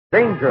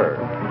danger.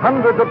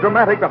 Hundreds of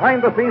dramatic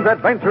behind-the-scenes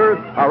adventures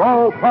are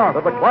all part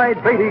of the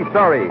Clyde Beatty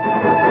story.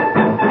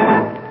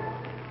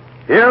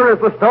 Here is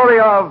the story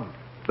of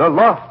The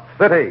Lost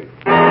City.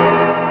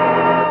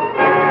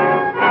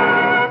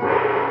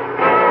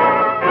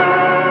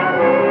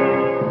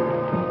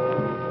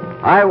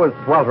 I was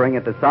sweltering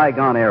at the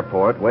Saigon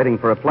airport, waiting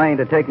for a plane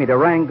to take me to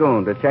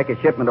Rangoon to check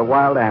a shipment of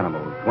wild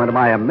animals, when to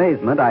my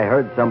amazement I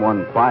heard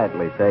someone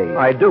quietly say,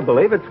 I do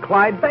believe it's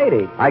Clyde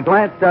Beatty. I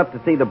glanced up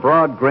to see the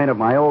broad grin of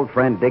my old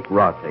friend Dick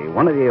Rossi,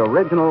 one of the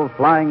original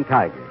Flying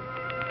Tigers.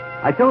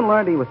 I soon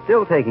learned he was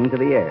still taking to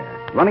the air,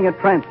 running a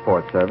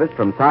transport service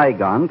from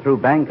Saigon through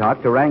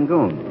Bangkok to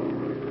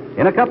Rangoon.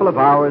 In a couple of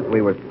hours,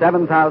 we were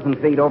 7,000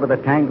 feet over the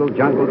tangled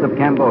jungles of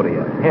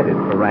Cambodia, headed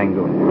for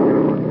Rangoon.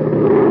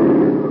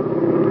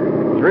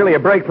 It's really a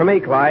break for me,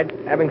 Clyde,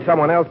 having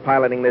someone else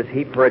piloting this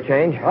heap for a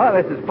change. Oh,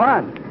 this is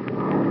fun.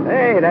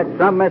 Hey, that's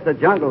some mess of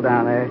jungle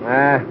down there.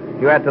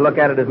 If you had to look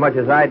at it as much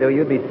as I do,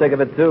 you'd be sick of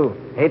it, too.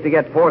 Hate to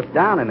get forced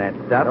down in that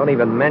stuff. Don't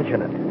even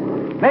mention it.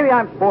 Maybe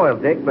I'm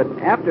spoiled, Dick, but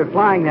after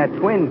flying that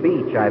twin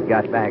beach I've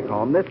got back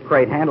home, this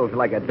crate handles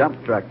like a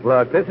dump truck.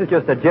 Look, this is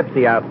just a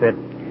gypsy outfit.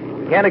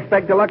 Can't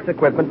expect deluxe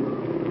equipment.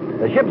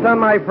 The ships on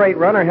my freight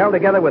run are held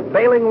together with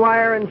baling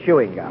wire and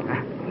chewing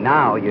gum.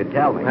 Now you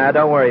tell me.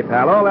 Don't worry,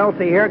 pal. Old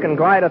Elsie here can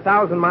glide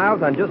 1,000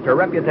 miles on just her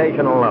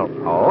reputation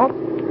alone. Oh?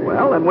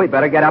 Well, then we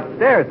better get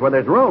upstairs where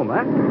there's room,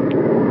 huh?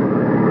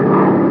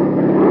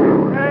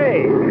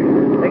 Hey,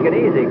 take it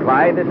easy,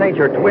 Clyde. This ain't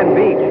your twin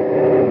beach.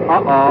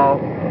 Uh-oh.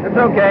 It's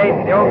okay.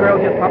 The old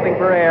girl's just pumping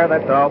for air,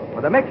 that's all.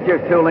 Well, the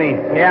mixture's too lean.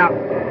 Yeah.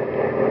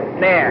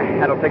 There,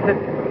 that'll fix it.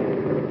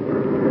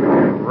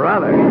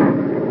 Brother,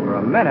 for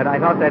a minute I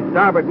thought that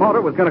starboard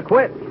motor was going to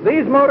quit.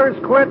 These motors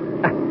quit?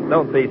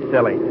 Don't be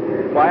silly.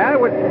 Why, I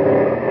would...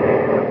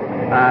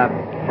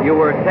 You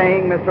were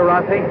saying, Mr.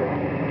 Rossi?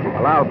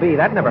 Well, I'll be.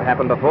 That never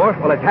happened before.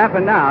 Well, it's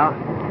happened now.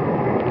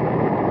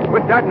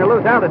 We're starting to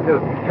lose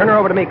altitude. Turn her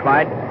over to me,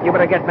 Clyde. You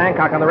better get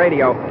Bangkok on the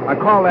radio. Our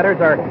call letters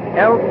are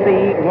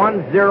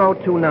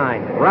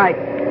LC1029. Right.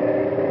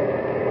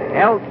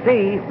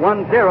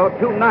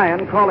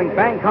 LC1029 calling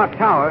Bangkok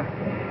Tower.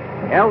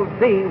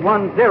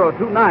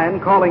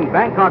 LC1029 calling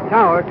Bangkok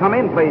Tower. Come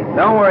in, please.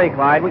 Don't worry,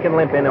 Clyde. We can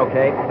limp in,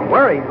 okay?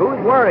 Worried? Who's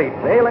worried?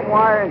 Baling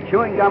wire and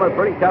chewing gum are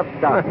pretty tough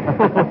stuff.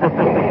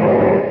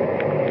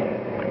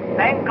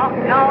 Bangkok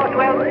Tower to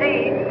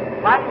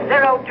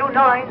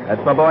LC1029.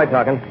 That's my boy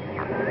talking.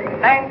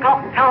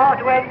 Bangkok Tower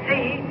to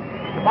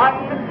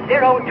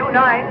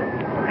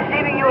LC1029.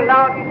 Receiving you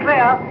loud and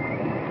clear.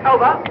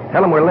 Over.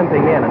 Tell him we're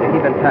limping in and to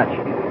keep in touch.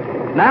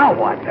 Now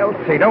what?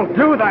 Elsie, don't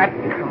do that.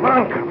 Come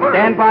on.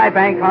 Stand by,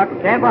 Bangkok.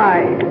 Stand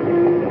by.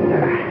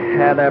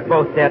 Yeah, they're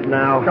both dead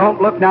now. Don't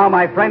look now,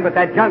 my friend, but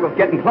that jungle's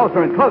getting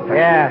closer and closer.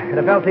 Yeah, and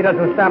if Elsie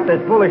doesn't stop this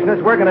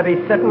foolishness, we're going to be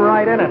sitting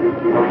right in it.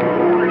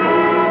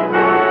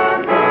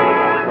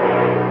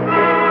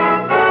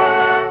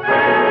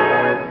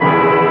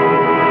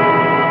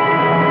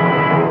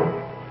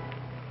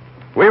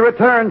 We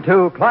return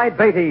to Clyde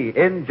Beatty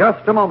in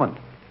just a moment.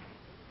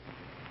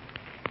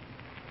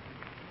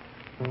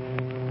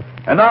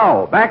 And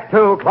now, back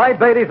to Clyde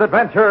Beatty's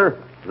adventure,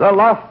 The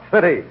Lost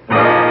City.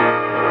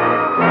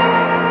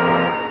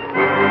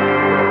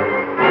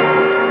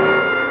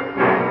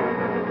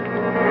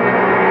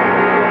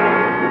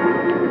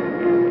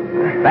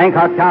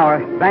 Bangkok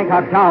Tower.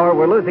 Bangkok Tower.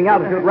 We're losing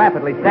altitude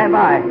rapidly. Stand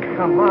by.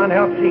 Come on,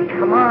 Elsie,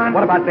 come on.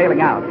 What about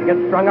bailing out? You get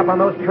strung up on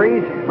those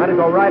trees? Might as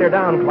well ride her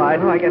down, Clyde.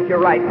 Oh, I guess you're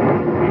right.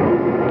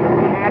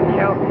 Catch,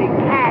 Elsie,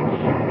 catch.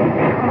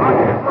 Come on.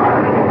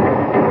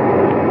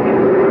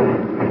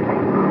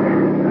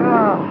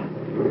 Oh,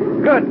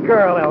 good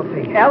girl,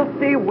 Elsie.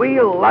 Elsie,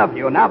 we love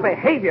you. Now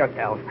behave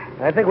yourself.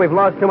 I think we've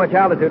lost too much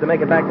altitude to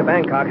make it back to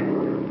Bangkok.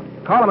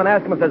 Call him and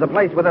ask him if there's a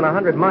place within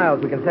 100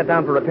 miles we can set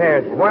down for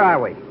repairs. Where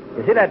are we?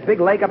 You see that big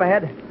lake up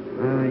ahead?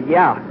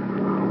 Yeah.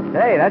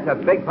 Hey, that's a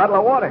big puddle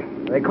of water.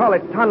 They call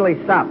it Tonle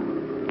Sap.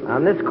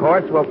 On this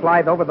course, we'll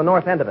fly over the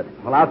north end of it.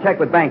 Well, I'll check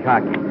with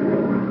Bangkok.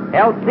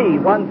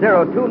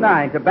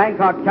 LC1029 to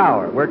Bangkok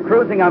Tower. We're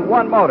cruising on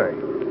one motor.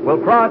 We'll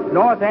cross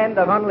north end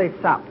of Tonle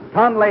Sap.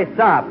 Tonle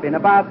Sap in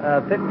about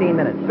 15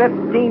 minutes.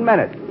 15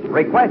 minutes.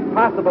 Request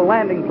possible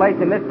landing place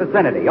in this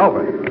vicinity.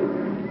 Over.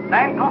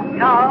 Bangkok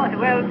Tower to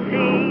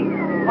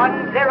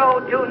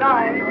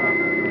LC1029.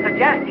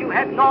 Suggest you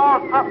head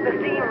north up the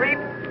sea reef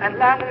and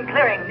land in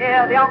clearing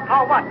near the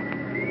Angkor Wat.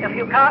 If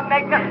you can't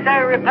make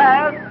necessary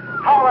repairs,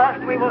 call us.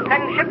 We will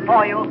send ship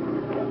for you.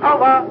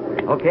 Over.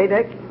 Okay,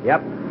 Dick?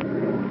 Yep.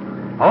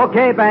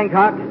 Okay,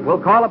 Bangkok. We'll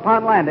call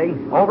upon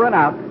landing. Over and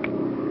out.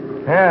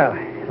 Well,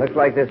 looks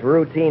like this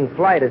routine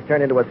flight has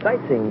turned into a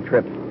sightseeing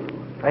trip.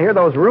 I hear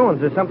those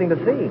ruins are something to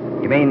see.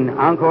 You mean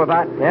Angkor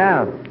Wat?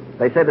 Yeah.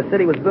 They say the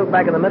city was built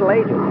back in the Middle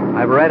Ages.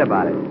 I've read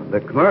about it.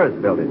 The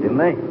Khmers built it, didn't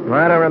they?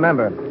 I don't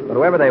remember. But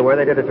whoever they were,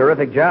 they did a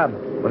terrific job.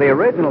 Well, the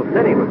original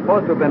city was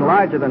supposed to have been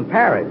larger than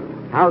Paris.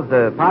 Housed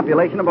a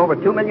population of over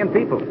 2 million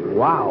people.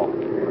 Wow.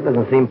 That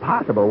doesn't seem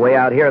possible way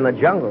out here in the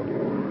jungle.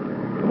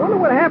 I wonder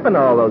what happened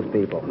to all those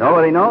people.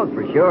 Nobody knows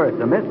for sure. It's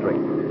a mystery.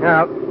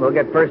 Yeah, we'll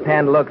get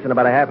first-hand looks in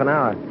about a half an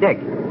hour. Dick,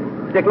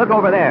 look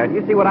over there. Do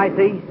you see what I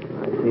see?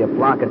 I see a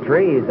flock of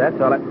trees, that's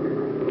all it...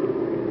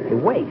 Hey,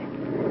 wait.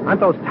 Aren't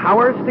those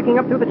towers sticking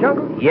up through the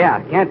jungle?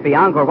 Yeah, can't be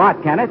Angkor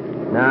Wat, can it?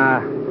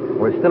 Nah,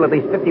 we're still at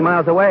least 50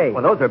 miles away.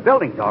 Well, those are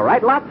buildings, all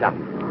right. Lots of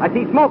them. I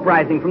see smoke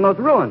rising from those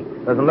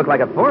ruins. Doesn't look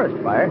like a forest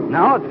fire.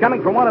 No, it's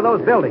coming from one of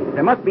those buildings.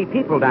 There must be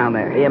people down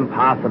there.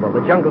 Impossible.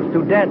 The jungle's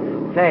too dense.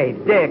 Say,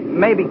 Dick,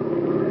 maybe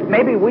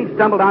we've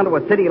stumbled onto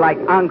a city like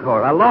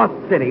Angkor, a lost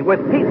city with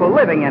people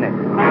living in it.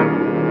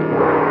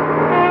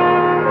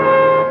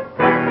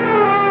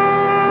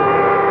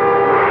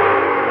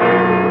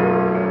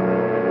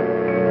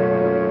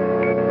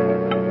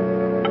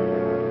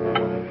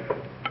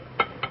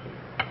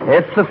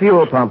 It's the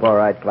fuel pump, all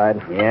right,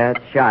 Clyde. Yeah,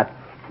 it's shot.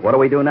 What do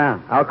we do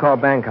now? I'll call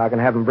Bangkok and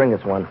have them bring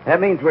us one.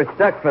 That means we're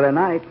stuck for the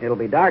night. It'll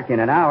be dark in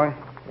an hour.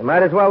 You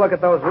might as well look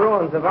at those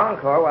ruins of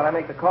Angkor while I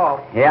make the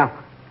call. Yeah.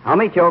 I'll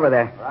meet you over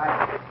there.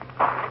 Right.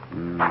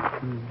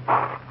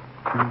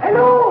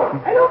 Hello,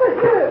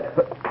 monsieur.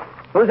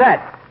 Who's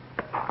that?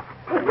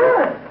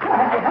 Monsieur,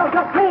 I heard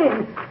your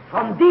plane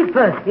from deep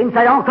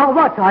inside Angkor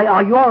Wat.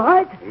 Are you all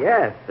right?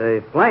 Yes,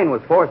 the plane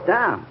was forced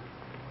down.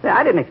 Say,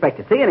 I didn't expect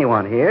to see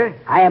anyone here.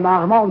 I am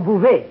Armand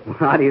Bouvet.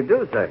 How do you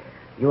do, sir?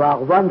 You are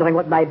wondering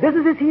what my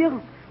business is here?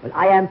 Well,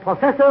 I am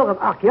professor of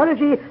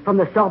archaeology from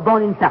the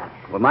Sorbonne in Paris.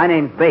 Well, my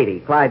name's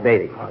Beatty, Clyde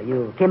Beatty. Oh,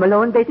 you came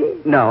alone,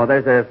 Beatty? No,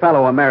 there's a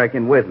fellow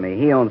American with me.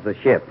 He owns the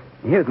ship.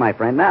 Here's my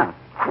friend now.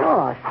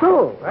 Oh,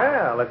 so.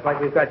 Well, looks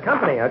like we've got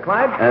company, huh,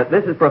 Clyde?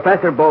 This is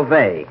Professor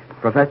Beauvais.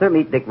 Professor,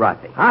 meet Dick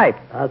Rossi. Hi.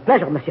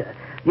 Pleasure, monsieur.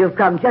 You've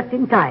come just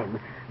in time.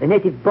 The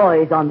native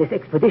boys on this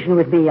expedition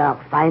with me are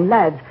fine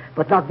lads,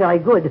 but not very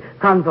good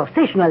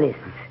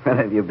conversationalists. Well,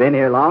 have you been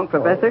here long,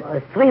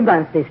 Professor? 3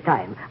 months this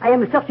time. I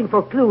am searching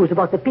for clues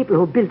about the people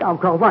who built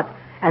Angkor Wat.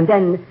 And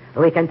then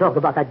we can talk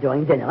about that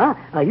during dinner,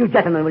 huh? You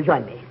gentlemen will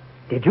join me.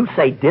 Did you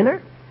say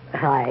dinner?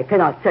 I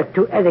cannot set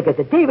too elegant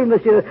a table,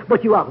 monsieur,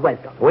 but you are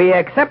welcome. We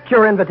accept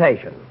your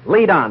invitation.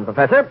 Lead on,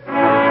 Professor.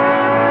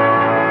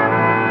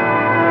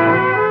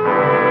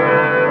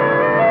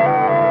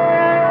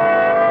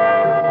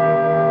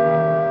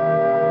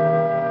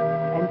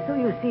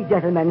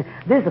 Gentlemen,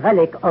 this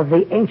relic of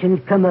the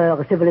ancient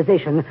Khmer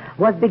civilization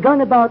was begun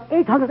about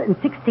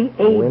 860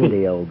 AD.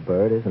 Windy old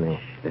bird, isn't he?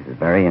 This is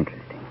very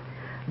interesting.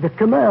 The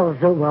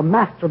Khmers were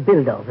master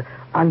builders.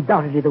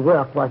 Undoubtedly, the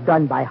work was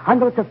done by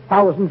hundreds of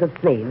thousands of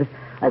slaves.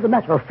 As a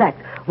matter of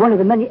fact, one of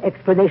the many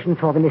explanations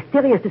for the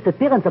mysterious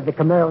disappearance of the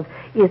Khmers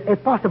is a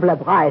possible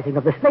uprising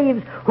of the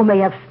slaves who may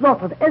have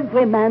slaughtered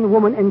every man,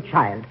 woman, and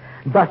child,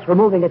 thus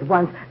removing at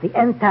once the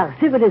entire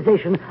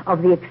civilization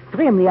of the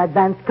extremely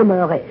advanced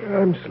Khmer race.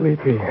 I'm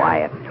sleepy.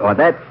 Quiet. Oh,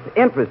 that's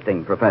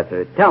interesting,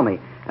 Professor. Tell me,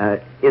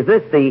 is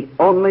this the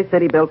only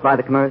city built by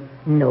the Khmers?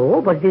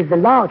 No, but it is the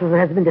largest that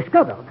has been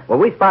discovered. Well,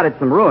 we spotted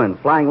some ruins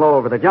flying low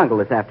over the jungle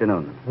this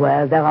afternoon.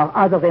 Well, there are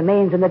other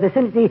remains in the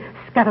vicinity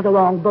scattered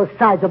along both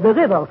sides of the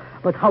river,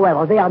 but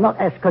however, they are not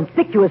as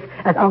conspicuous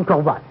as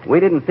Angkor Wat. We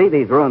didn't see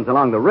these ruins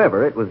along the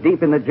river. It was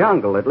deep in the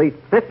jungle, at least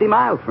 50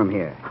 miles from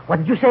here. What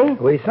did you say?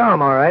 We saw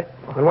them, all right.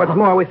 And what's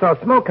more, we saw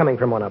smoke coming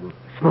from one of them.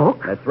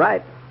 Smoke? That's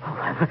right.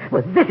 Oh,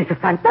 well, this is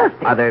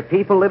fantastic. Are there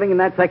people living in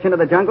that section of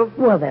the jungle?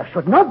 Well, there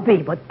should not be,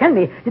 but tell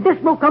me, did this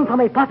smoke come from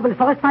a possible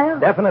forest fire?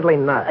 Definitely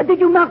not. Did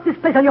you mark this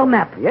place on your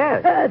map?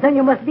 Yes. Then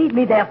you must lead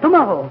me there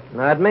tomorrow.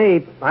 Not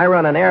me. I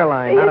run an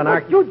airline, not an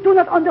But you do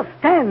not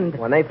understand.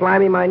 When they fly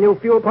me my new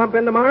fuel pump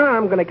in tomorrow,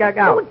 I'm going to gag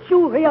out. Don't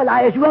you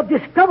realize you have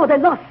discovered a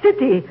lost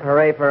city?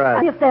 Hooray for us.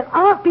 And if there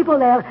are people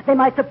there, they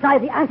might supply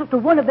the answer to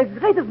one of the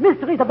greatest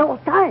mysteries of our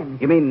time.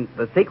 You mean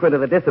the secret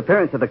of the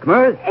disappearance of the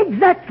Khmers?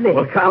 Exactly.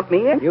 Well, count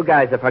me in. You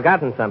guys have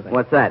forgotten something.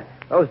 What's that?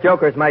 Those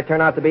jokers might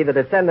turn out to be the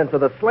descendants of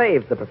the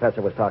slaves the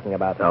professor was talking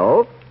about.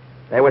 So?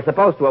 They were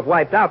supposed to have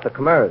wiped out the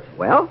Khmers.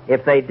 Well?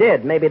 If they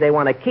did, maybe they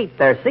want to keep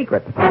their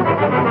secret.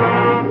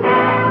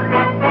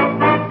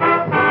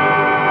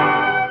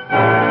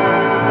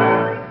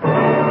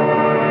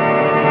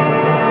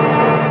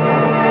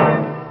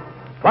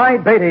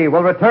 Clyde Beatty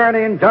will return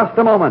in just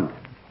a moment.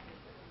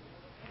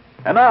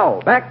 And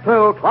now, back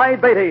to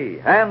Clyde Beatty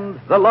and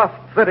the Lost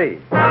City.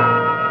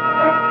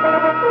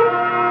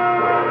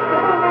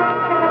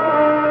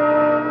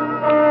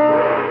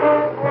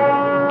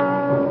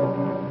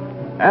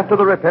 After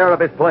the repair of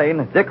his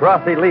plane, Dick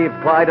Rossi leaves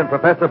Clyde and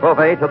Professor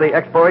Beauvais to the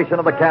exploration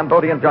of the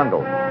Cambodian jungle.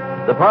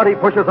 The party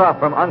pushes off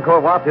from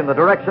Angkor Wat in the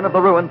direction of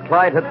the ruins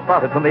Clyde had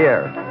spotted from the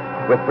air.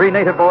 With 3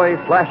 native boys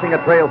slashing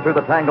a trail through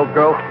the tangled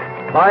growth,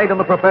 Clyde and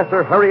the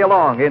professor hurry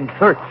along in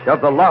search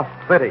of the lost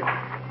city.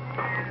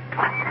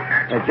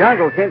 The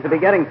jungle seems to be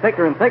getting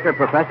thicker and thicker,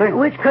 Professor.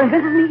 Which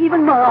convinces me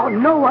even more.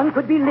 No one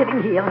could be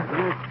living here.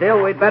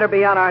 Still, we'd better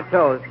be on our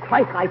toes.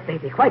 Quite right,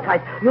 baby, quite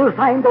right. You'll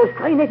find those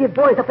 3 native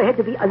boys up ahead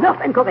to be alert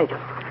and courageous.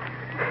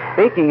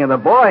 Speaking of the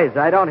boys,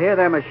 I don't hear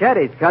their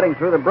machetes cutting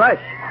through the brush.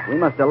 We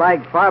must have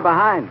lagged far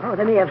behind. Oh,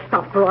 they may have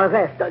stopped for a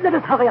rest. Let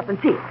us hurry up and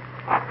see.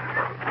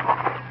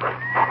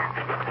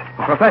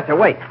 Professor,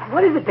 wait.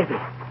 What is it, baby?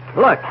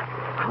 Look.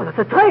 Oh, that's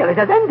a trail. It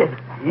has ended.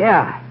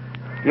 Yeah.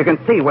 You can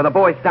see where the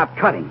boys stopped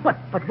cutting. But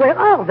where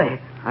are they?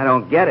 I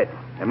don't get it.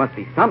 There must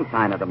be some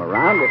sign of them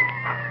around.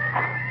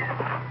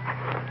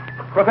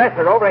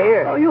 Professor, over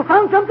here. Oh, you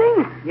found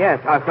something? Yes,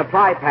 our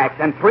supply packs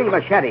and 3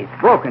 machetes,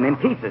 broken in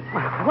pieces.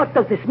 What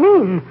does this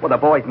mean? Well, the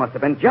boys must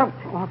have been jumped.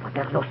 Oh, but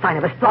there's no sign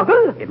of a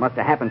struggle. It must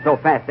have happened so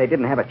fast they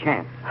didn't have a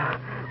chance.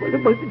 Well,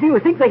 do you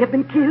think they have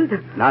been killed?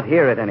 Not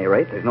here, at any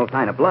rate. There's no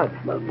sign of blood.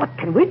 Well, what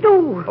can we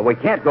do? Well, we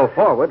can't go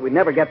forward. We'd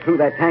never get through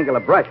that tangle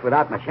of brush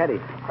without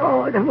machetes.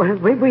 Oh,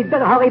 we'd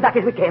better hurry back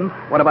as we came.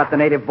 What about the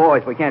native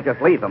boys? We can't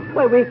just leave them.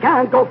 Well, we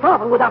can't go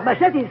forward without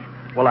machetes.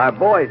 Well, our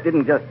boys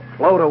didn't just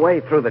float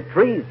away through the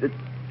trees.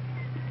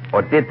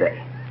 Or did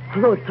they?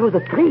 Float through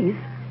the trees?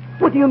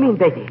 What do you mean,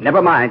 Beatty? Never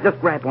mind. Just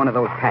grab one of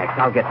those packs.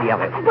 I'll get the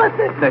others. But...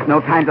 There's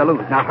no time to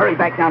lose. Now hurry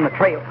back down the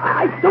trail.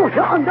 I don't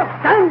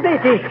understand,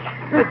 Beatty.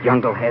 The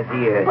jungle has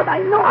ears. But I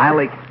know... I'll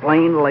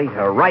explain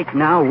later. Right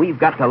now, we've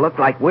got to look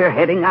like we're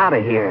heading out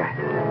of here.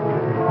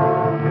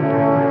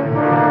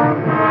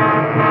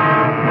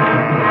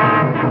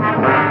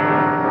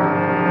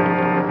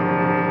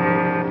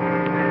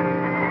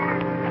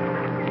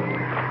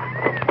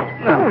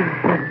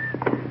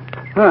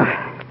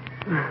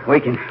 We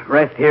can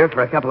rest here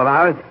for a couple of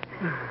hours.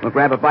 We'll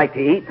grab a bite to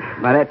eat.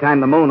 By that time,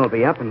 the moon will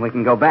be up, and we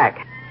can go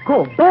back.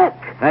 Go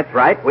back? That's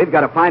right. We've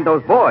got to find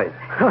those boys.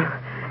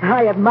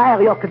 I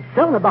admire your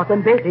concern about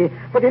them, Beatty,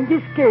 but in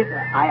this case,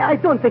 I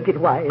don't think it's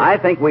wise. I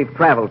think we've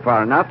traveled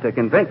far enough to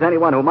convince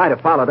anyone who might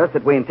have followed us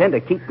that we intend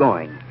to keep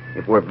going.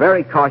 If we're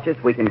very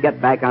cautious, we can get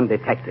back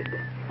undetected.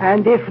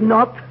 And if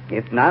not?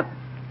 If not,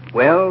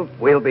 well,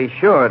 we'll be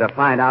sure to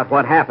find out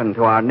what happened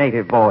to our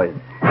native boys.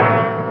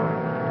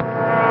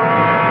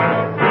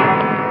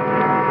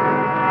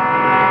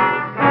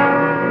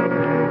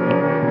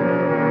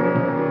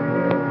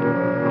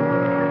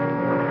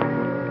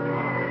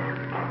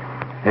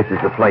 This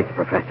is the place,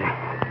 Professor.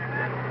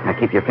 Now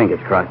keep your fingers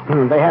crossed.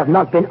 They have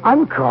not been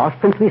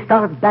uncrossed since we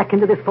started back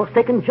into this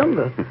forsaken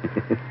jungle.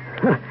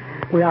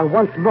 We are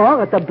once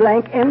more at the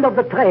blank end of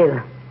the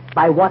trail.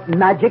 By what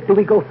magic do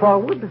we go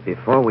forward?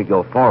 Before we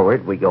go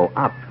forward, we go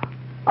up.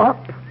 Up?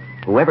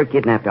 Whoever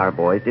kidnapped our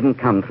boys didn't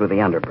come through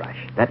the underbrush.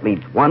 That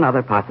leaves one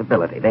other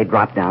possibility. They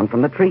dropped down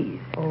from the trees.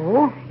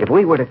 Oh? If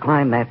we were to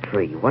climb that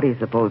tree, what do you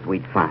suppose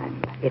we'd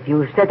find? If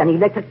you said an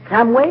electric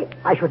tramway,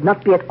 I should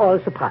not be at all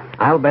surprised.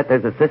 I'll bet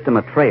there's a system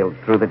of trails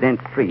through the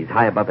dense trees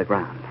high above the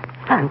ground.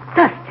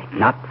 Fantastic.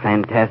 Not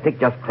fantastic,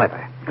 just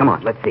clever. Come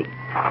on, let's see.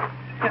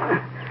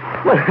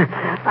 Well,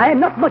 I am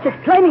not much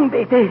at climbing,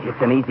 Beatty.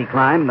 It's an easy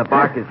climb. The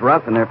bark is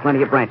rough, and there are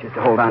plenty of branches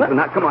to hold on to.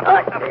 Now, come on.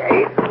 I got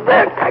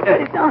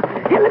it now.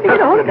 Here, let me get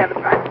a hold of that.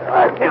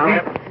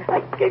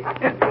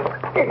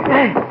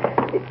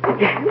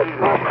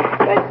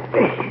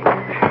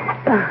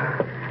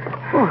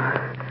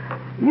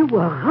 You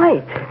were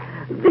right.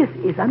 This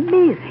is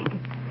amazing.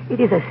 It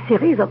is a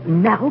series of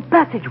narrow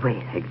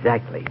passageways.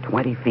 Exactly,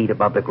 20 feet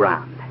above the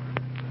ground.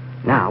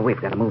 Now, we've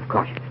got to move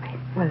cautiously.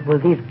 Well, will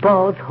these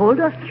boards hold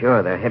us?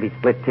 Sure, they're heavy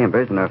split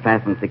timbers and are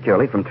fastened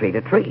securely from tree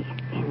to tree.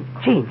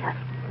 Ingenious.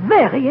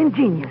 Very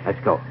ingenious. Let's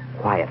go.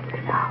 Quietly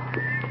now.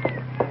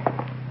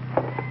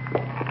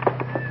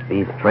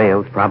 These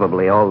trails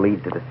probably all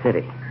lead to the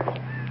city.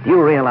 Do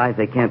you realize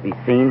they can't be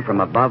seen from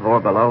above or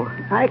below?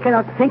 I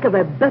cannot think of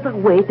a better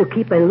way to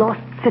keep a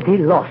lost city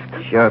lost.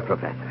 Sure,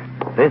 Professor.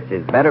 This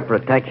is better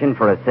protection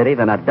for a city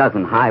than a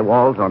dozen high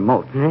walls or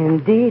moats.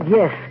 Indeed,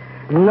 yes.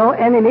 No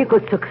enemy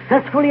could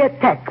successfully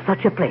attack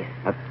such a place.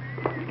 It's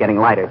getting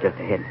lighter just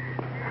ahead.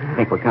 I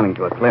think we're coming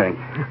to a clearing.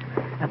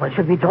 But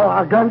should we draw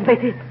our guns,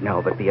 Beatty?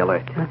 No, but be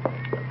alert.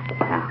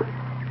 Now,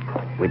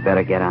 we'd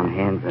better get on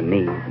hands and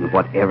knees, and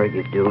whatever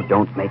you do,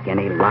 don't make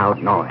any loud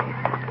noise.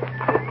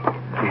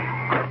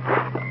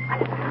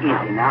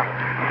 Easy now.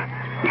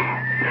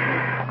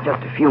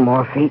 Just a few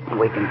more feet, and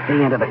we can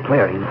see into the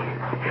clearing.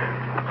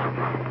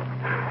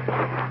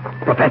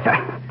 Professor,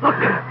 look.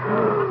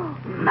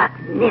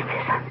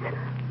 Magnificent.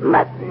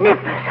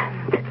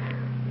 Magnificent.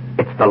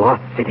 It's the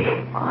Lost City.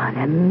 Oh, an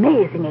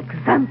amazing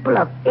example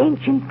of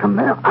ancient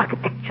Khmer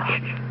architecture.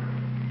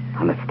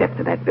 On the steps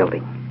of that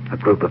building, a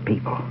group of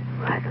people.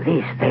 At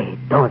least they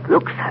don't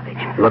look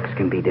savage. Looks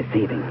can be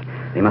deceiving.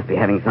 They must be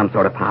having some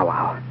sort of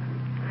powwow.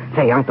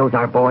 Say, aren't those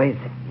our boys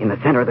in the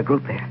center of the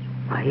group there?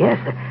 Yes,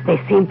 they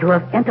seem to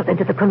have entered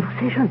into the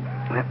conversation.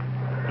 Well,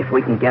 if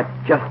we can get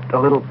just a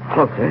little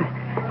closer,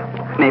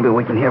 maybe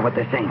we can hear what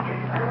they're saying.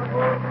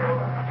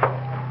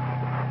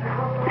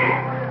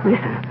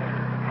 Listen,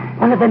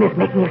 one of them is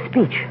making a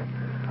speech.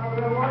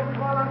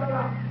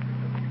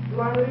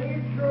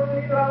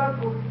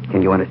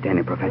 Can you understand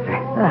him,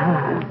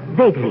 Professor?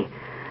 Vaguely.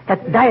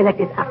 That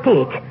dialect is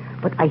archaic,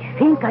 but I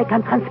think I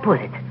can transpose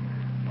it.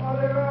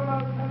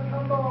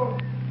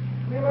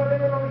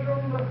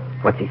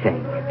 What's he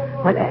saying?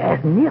 Well,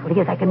 as nearly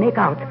as I can make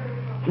out,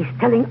 he's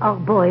telling our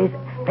boys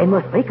they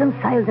must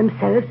reconcile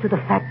themselves to the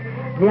fact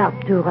they are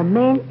to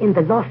remain in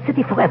the lost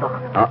city forever.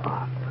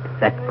 Uh-oh.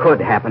 That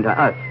could happen to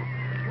us.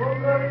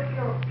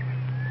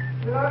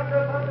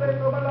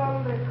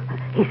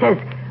 He says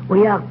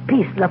we are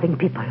peace-loving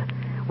people.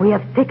 We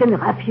have taken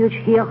refuge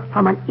here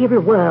from an evil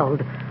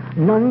world.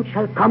 None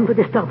shall come to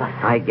disturb us.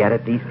 I get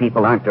it. These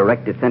people aren't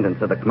direct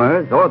descendants of the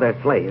Khmers or their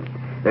slaves.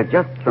 They're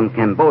just some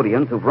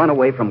Cambodians who've run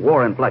away from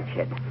war and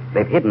bloodshed.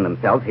 They've hidden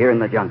themselves here in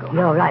the jungle.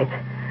 You're right.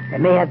 They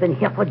may have been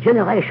here for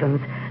generations,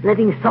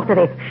 living sort of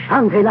a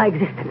Shangri-La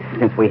existence.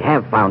 Since we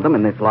have found them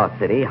in this lost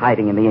city,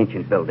 hiding in the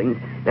ancient buildings,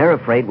 they're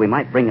afraid we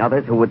might bring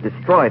others who would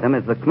destroy them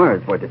as the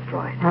Khmers were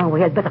destroyed. Oh,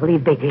 we had better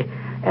leave, Beatty.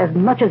 As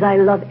much as I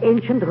love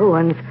ancient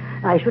ruins,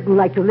 I shouldn't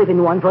like to live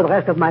in one for the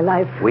rest of my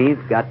life. We've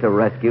got to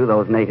rescue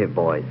those native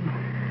boys.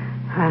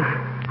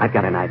 I've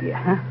got an idea.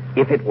 Huh?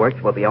 If it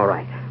works, we'll be all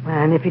right.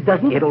 And if it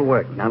doesn't? It'll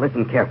work. Now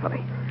listen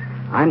carefully.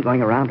 I'm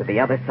going around to the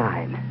other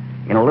side.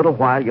 In a little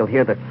while, you'll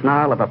hear the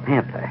snarl of a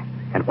panther.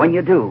 And when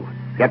you do,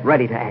 get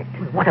ready to act.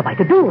 What am I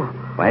to do?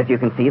 Well, as you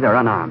can see, they're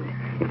unarmed.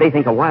 If they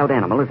think a wild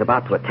animal is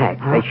about to attack,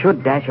 they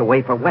should dash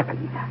away for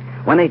weapons.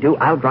 When they do,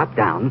 I'll drop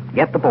down,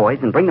 get the boys,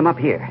 and bring them up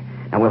here.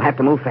 And we'll have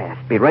to move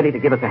fast. Be ready to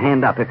give us a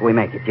hand up if we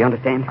make it. Do you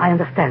understand? I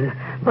understand.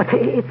 But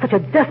it's such a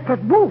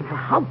desperate move.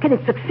 How can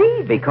it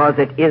succeed? Because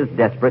it is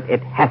desperate,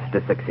 it has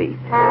to succeed.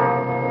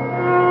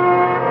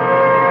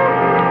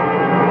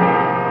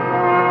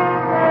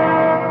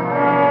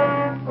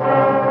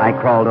 I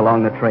crawled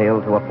along the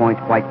trail to a point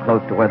quite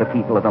close to where the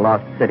people of the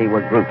lost city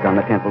were grouped on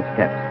the temple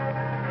steps.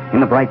 In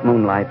the bright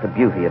moonlight, the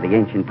beauty of the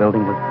ancient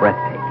building was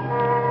breathtaking.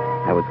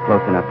 I was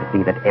close enough to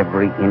see that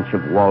every inch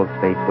of wall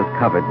space was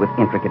covered with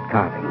intricate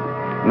carvings,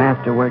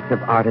 masterworks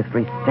of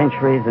artistry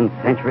centuries and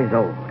centuries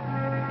old.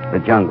 The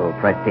jungle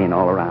pressed in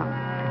all around,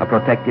 a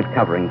protective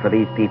covering for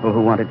these people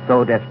who wanted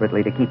so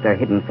desperately to keep their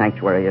hidden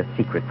sanctuary a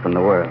secret from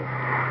the world.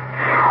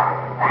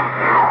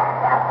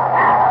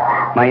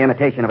 My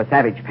imitation of a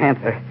savage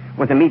panther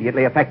was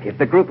immediately effective.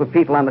 The group of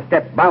people on the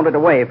steps bounded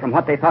away from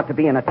what they thought to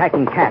be an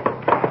attacking cat.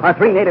 Our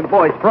three native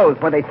boys froze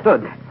where they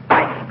stood.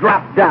 I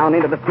dropped down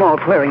into the small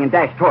clearing and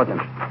dashed toward them.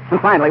 And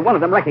finally, one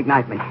of them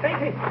recognized me.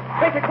 Beatty,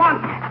 come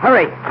on.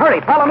 Hurry,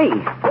 follow me.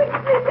 Beatty,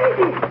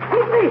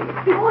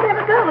 before they have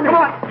a gun. Come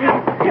on.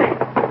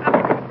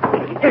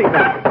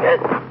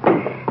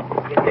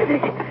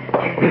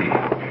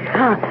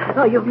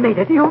 Oh, you've made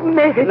it.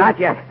 Not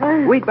yet.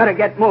 We'd better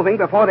get moving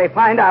before they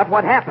find out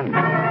what happened.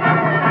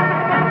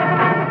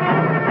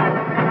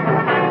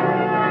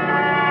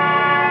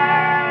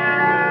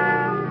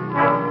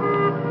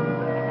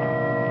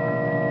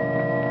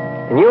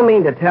 And you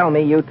mean to tell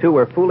me you two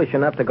were foolish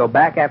enough to go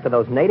back after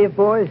those native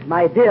boys?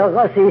 My dear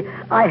Rossi,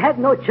 I had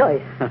no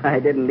choice. I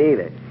didn't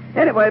either.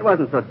 Anyway, it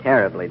wasn't so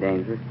terribly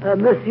dangerous.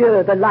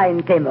 Monsieur the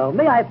Lion Tamer,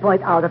 may I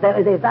point out that there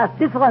is a vast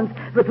difference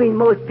between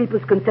most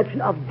people's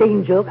conception of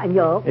danger and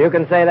yours? You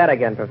can say that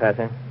again,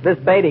 Professor. This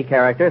Beatty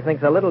character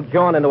thinks a little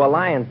jaunt into a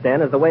lion's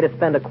den is the way to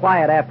spend a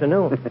quiet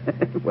afternoon.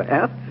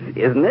 Well,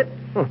 isn't it?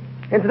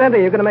 Incidentally,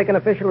 are you going to make an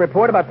official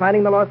report about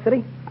finding the lost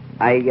city?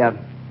 I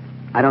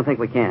don't think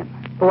we can.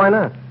 Well, why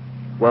not?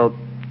 Well,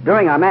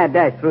 during our mad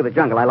dash through the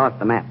jungle, I lost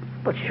the map.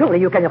 But surely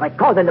you can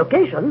recall the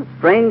location.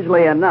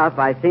 Strangely enough,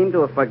 I seem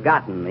to have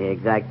forgotten the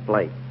exact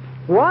place.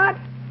 What?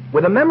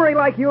 With a memory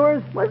like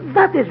yours? Well,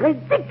 that is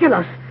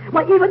ridiculous.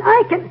 Why, even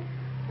I can...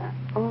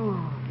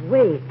 Oh,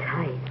 wait,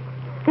 I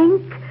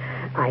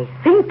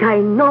think I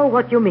know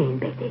what you mean,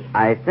 Beatty.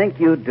 I think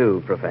you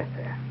do,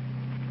 Professor.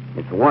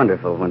 It's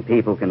wonderful when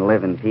people can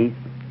live in peace.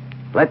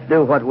 Let's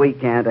do what we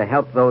can to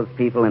help those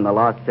people in the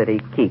lost city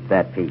keep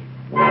that peace.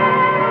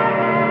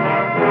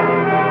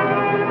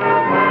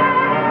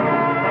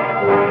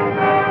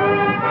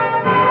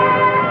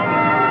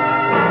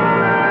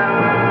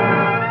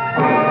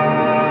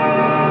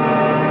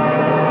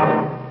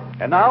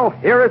 And now,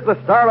 here is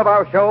the star of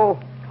our show,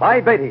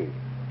 Clyde Beatty.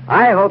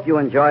 I hope you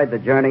enjoyed the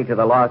journey to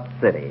the lost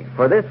city,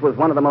 for this was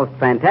one of the most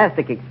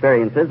fantastic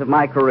experiences of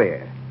my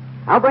career.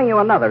 I'll bring you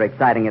another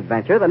exciting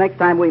adventure the next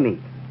time we meet.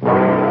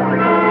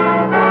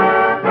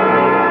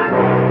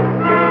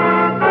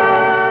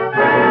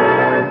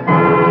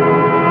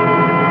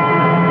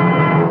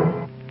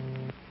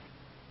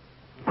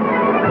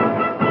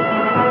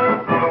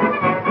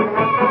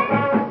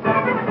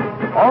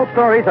 All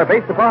stories are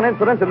based upon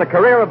incidents in the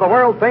career of the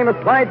world-famous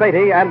Clyde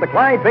Beatty and the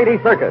Clyde Beatty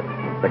Circus.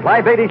 The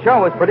Clyde Beatty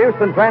Show is produced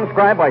and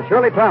transcribed by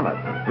Shirley Thomas,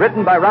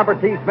 written by Robert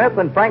T. Smith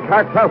and Frank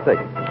Hart Tausig.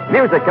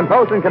 Music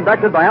composed and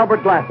conducted by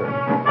Albert Glasser.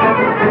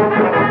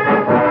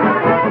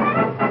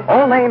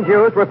 All names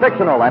used were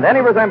fictional, and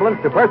any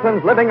resemblance to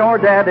persons living or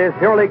dead is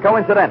purely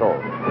coincidental.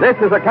 This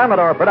is a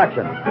Commodore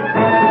production.